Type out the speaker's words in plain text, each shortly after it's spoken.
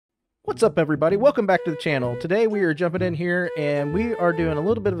What's up, everybody? Welcome back to the channel. Today we are jumping in here and we are doing a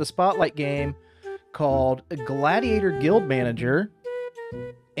little bit of a spotlight game called Gladiator Guild Manager.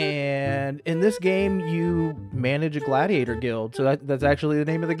 And in this game you manage a gladiator guild. So that's actually the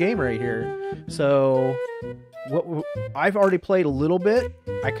name of the game right here. So I've already played a little bit.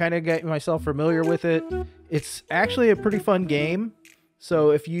 I kind of got myself familiar with it. It's actually a pretty fun game.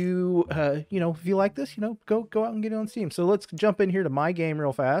 So if you, if you like this, go out and get it on Steam. So let's jump in here to my game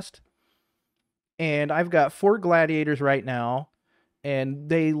real fast. And I've got 4 gladiators right now, and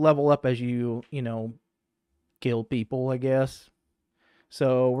they level up as you kill people, I guess.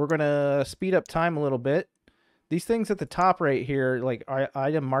 So we're going to speed up time a little bit. These things at the top right here, like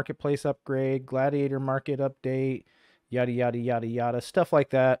item marketplace upgrade, gladiator market update, yada, yada, yada, yada, stuff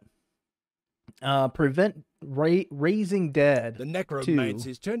like that. Prevent raising dead. The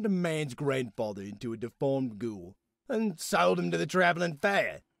necromancers turned a man's grandfather into a deformed ghoul and sold him to the traveling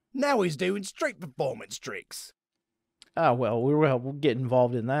fair. Now he's doing street performance tricks. Oh, well, we'll get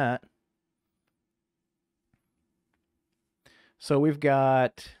involved in that. So we've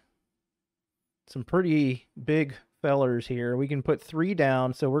got some pretty big fellers here. We can put 3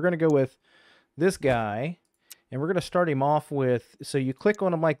 down. So we're going to go with this guy. And we're going to start him off with... So you click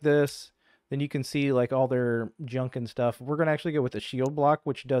on him like this. Then you can see like all their junk and stuff. We're going to actually go with the shield block,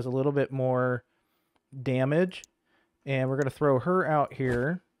 which does a little bit more damage. And we're going to throw her out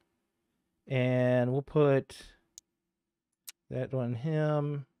here. And we'll put that on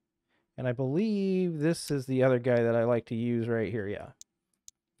him. And I believe this is the other guy that I like to use right here. Yeah.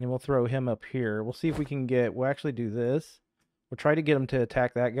 And we'll throw him up here. We'll see if we can get... We'll actually do this. We'll try to get him to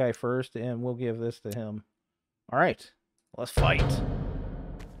attack that guy first. And we'll give this to him. All right. Let's fight.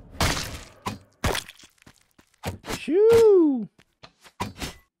 Shoo!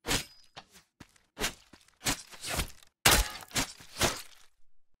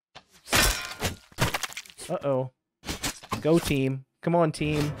 Uh-oh. Go, team. Come on,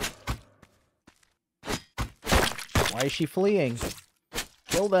 team. Why is she fleeing?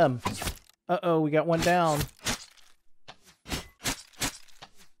 Kill them. Uh-oh, we got one down.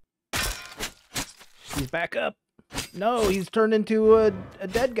 He's back up. No, he's turned into a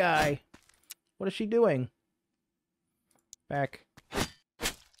dead guy. What is she doing? Back.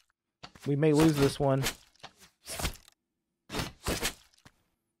 We may lose this one.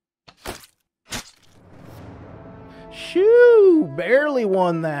 Shoo! Barely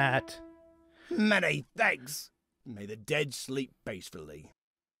won that. Many thanks. May the dead sleep peacefully.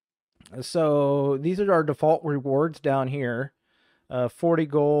 So these are our default rewards down here. 40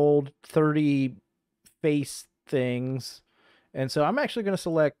 gold, 30 face things. And so I'm actually going to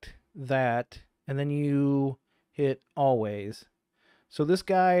select that. And then you hit always. So this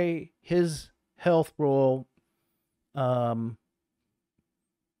guy, his health will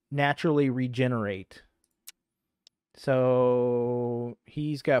naturally regenerate. So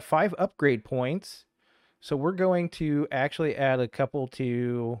he's got 5 upgrade points. So we're going to actually add a couple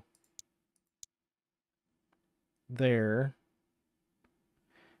to there.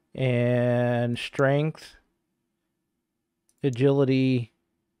 And strength, agility,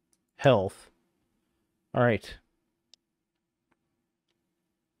 health. All right.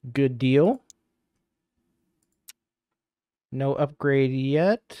 Good deal. No upgrade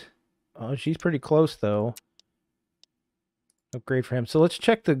yet. Oh, she's pretty close, though. Upgrade for him. So let's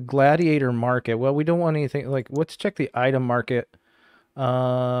check the gladiator market. Well, we don't want anything like... Let's check the item market.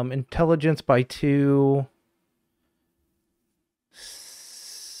 Intelligence by 2.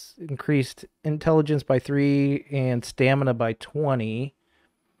 Increased intelligence by 3 and stamina by 20.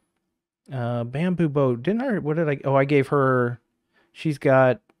 Bamboo bow. What did I... Oh, I gave her... She's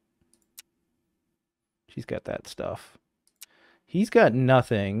got that stuff. He's got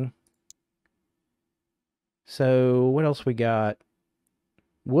nothing. So, what else we got?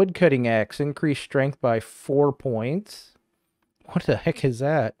 Wood cutting axe. Increased strength by 4 points. What the heck is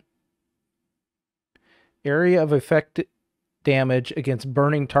that? Area of effect damage against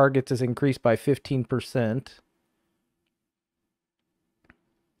burning targets is increased by 15%.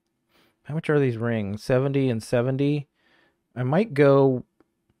 How much are these rings? 70 and 70. I might go...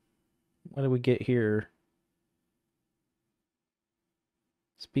 What do we get here?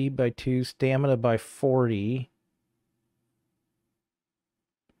 Speed by 2, stamina by 40.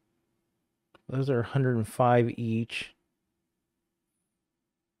 Those are 105 each.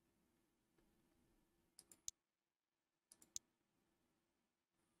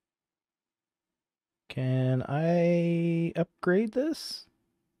 Can I upgrade this?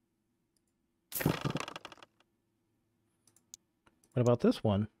 What about this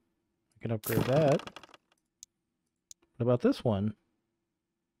one? I can upgrade that. What about this one?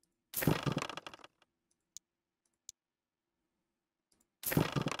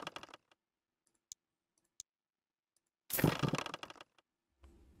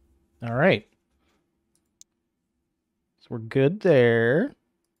 All right. So we're good there.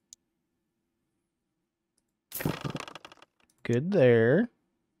 Good there.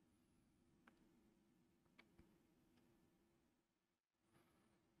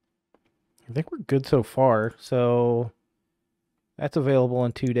 I think we're good so far. So that's available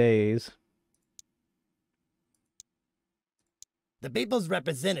in 2 days. The people's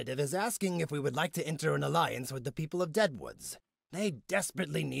representative is asking if we would like to enter an alliance with the people of Deadwoods. They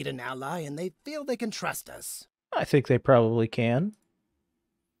desperately need an ally, and they feel they can trust us. I think they probably can.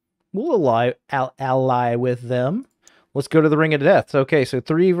 We'll ally with them. Let's go to the Ring of Death. Okay, so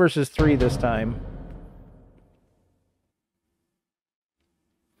 3 versus 3 this time.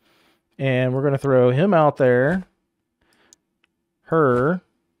 And we're going to throw him out there. Her.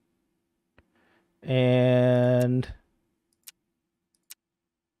 And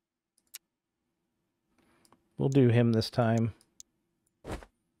we'll do him this time.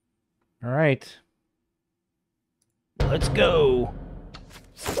 All right. Let's go.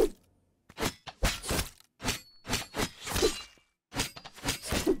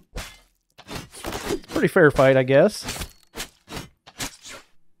 Pretty fair fight, I guess.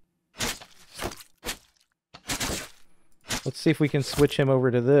 Let's see if we can switch him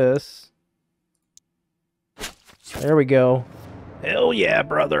over to this. There we go. Hell yeah,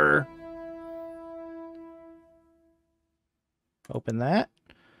 brother. Open that.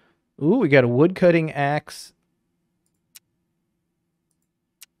 Ooh, we got a woodcutting axe.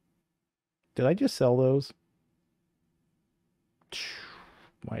 Did I just sell those?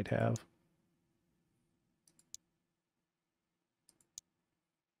 Might have.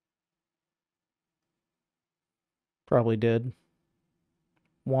 Probably did.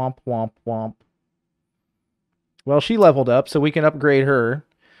 Womp, womp, womp. Well, she leveled up, so we can upgrade her.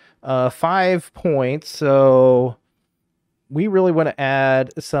 5 points, so we really want to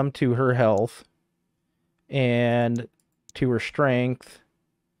add some to her health and to her strength.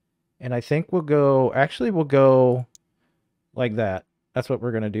 And I think we'll go... Actually, we'll go like that. That's what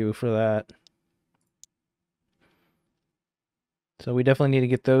we're going to do for that. So we definitely need to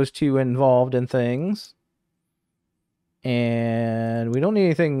get those two involved in things. And we don't need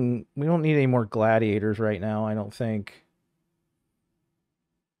anything... We don't need any more gladiators right now, I don't think.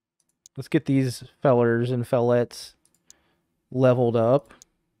 Let's get these fellers and fellettes leveled up.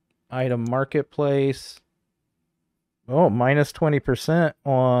 Item marketplace. Oh, minus 20%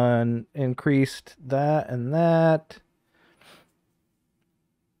 on increased that and that.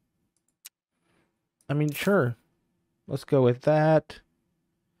 I mean, sure. Let's go with that.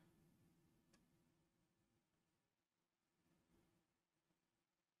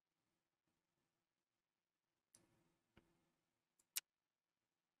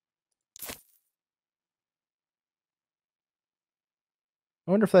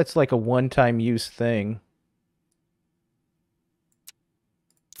 I wonder if that's like a one-time use thing.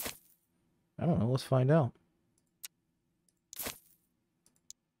 I don't know. Let's find out.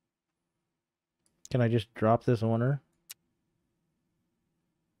 Can I just drop this on her?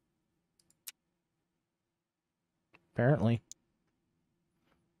 Apparently.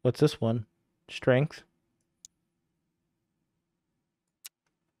 What's this one? Strength.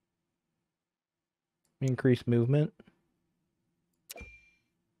 Increase movement.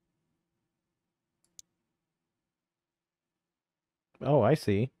 Oh, I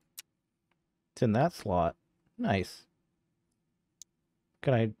see. It's in that slot. Nice.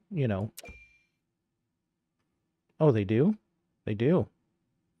 Can I, you know... Oh, they do? They do.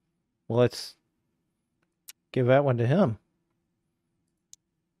 Well, let's give that one to him.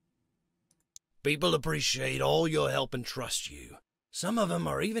 People appreciate all your help and trust you. Some of them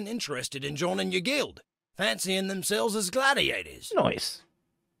are even interested in joining your guild, fancying themselves as gladiators. Nice.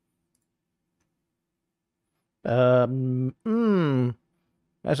 That's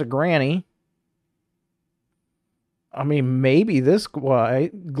a granny. I mean, maybe this guy,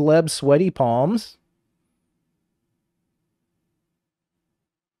 Gleb Sweaty Palms.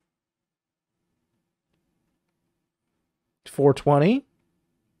 $420.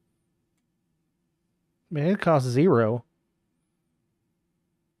 Man, it costs 0.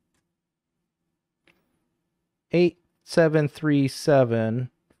 8737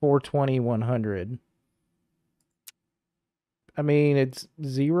 420 100. I mean, it's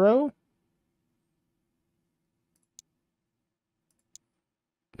 0.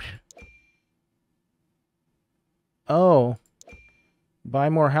 Oh, buy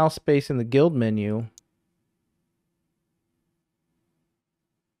more house space in the guild menu.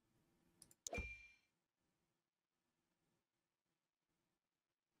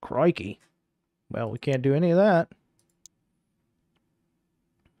 Crikey. Well, we can't do any of that.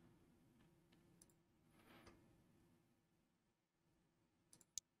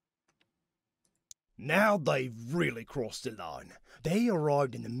 Now they've really crossed the line. They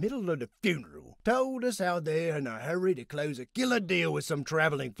arrived in the middle of the funeral, told us how they're in a hurry to close a killer deal with some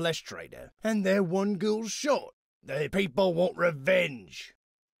traveling flesh trader, and they're one ghoul short. The people want revenge.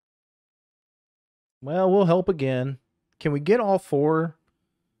 Well, we'll help again. Can we get all 4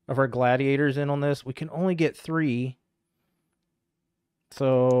 of our gladiators in on this? We can only get 3.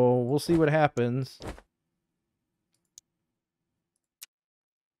 So we'll see what happens.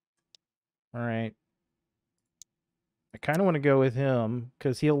 All right. I kind of want to go with him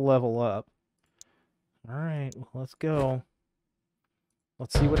because he'll level up. All right, well, let's go.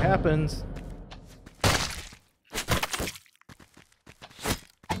 Let's see what happens.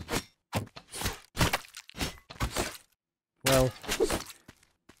 Well,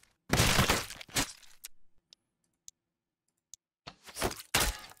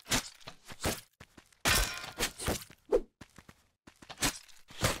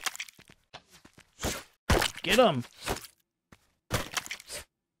 get him!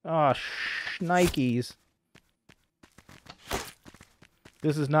 Oh, shnikes.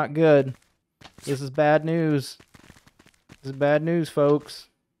 This is not good. This is bad news. This is bad news, folks.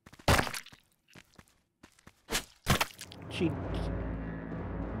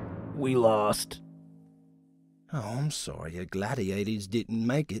 We lost. Oh, I'm sorry, your gladiators didn't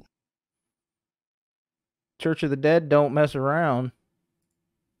make it. Church of the Dead don't mess around.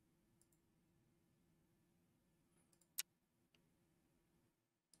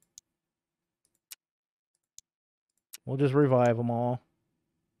 We'll just revive them all.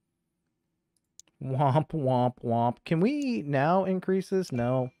 Womp, womp, womp. Can we now increase this?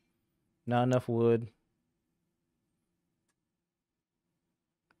 No. Not enough wood.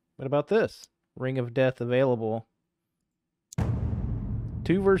 What about this? Ring of Death available.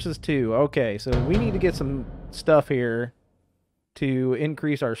 2 versus 2. Okay, so we need to get some stuff here to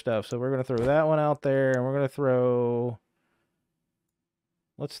increase our stuff. So we're going to throw that one out there, and we're going to throw...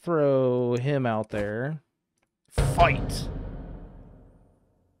 Let's throw him out there. Fight!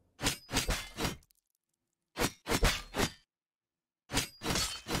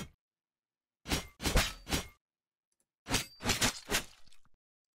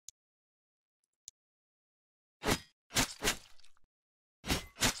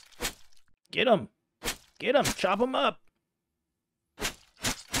 Get him! Get him! Chop him up!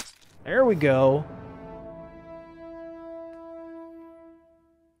 There we go.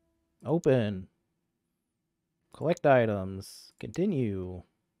 Open. Collect items. Continue.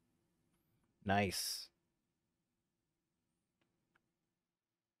 Nice.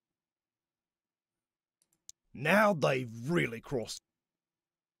 Now they've really crossed.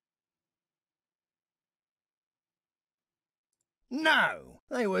 No!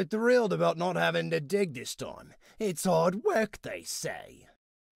 They were thrilled about not having to dig this time. It's hard work, they say.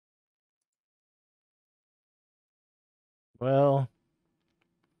 Well,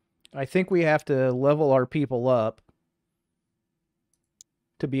 I think we have to level our people up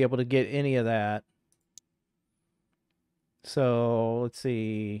to be able to get any of that. So, let's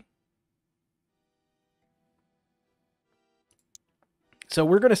see. So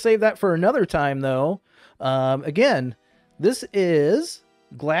we're going to save that for another time, though. Again, this is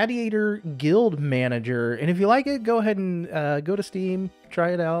Gladiator Guild Manager. And if you like it, go ahead and go to Steam,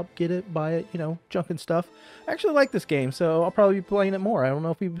 try it out, get it, buy it, you know, junk and stuff. I actually like this game, so I'll probably be playing it more. I don't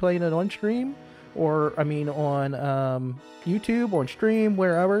know if we'll be playing it on stream or, I mean, on YouTube, on stream,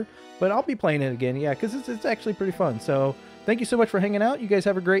 wherever. But I'll be playing it again, yeah, because it's actually pretty fun. So thank you so much for hanging out. You guys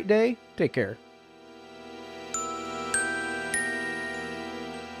have a great day. Take care.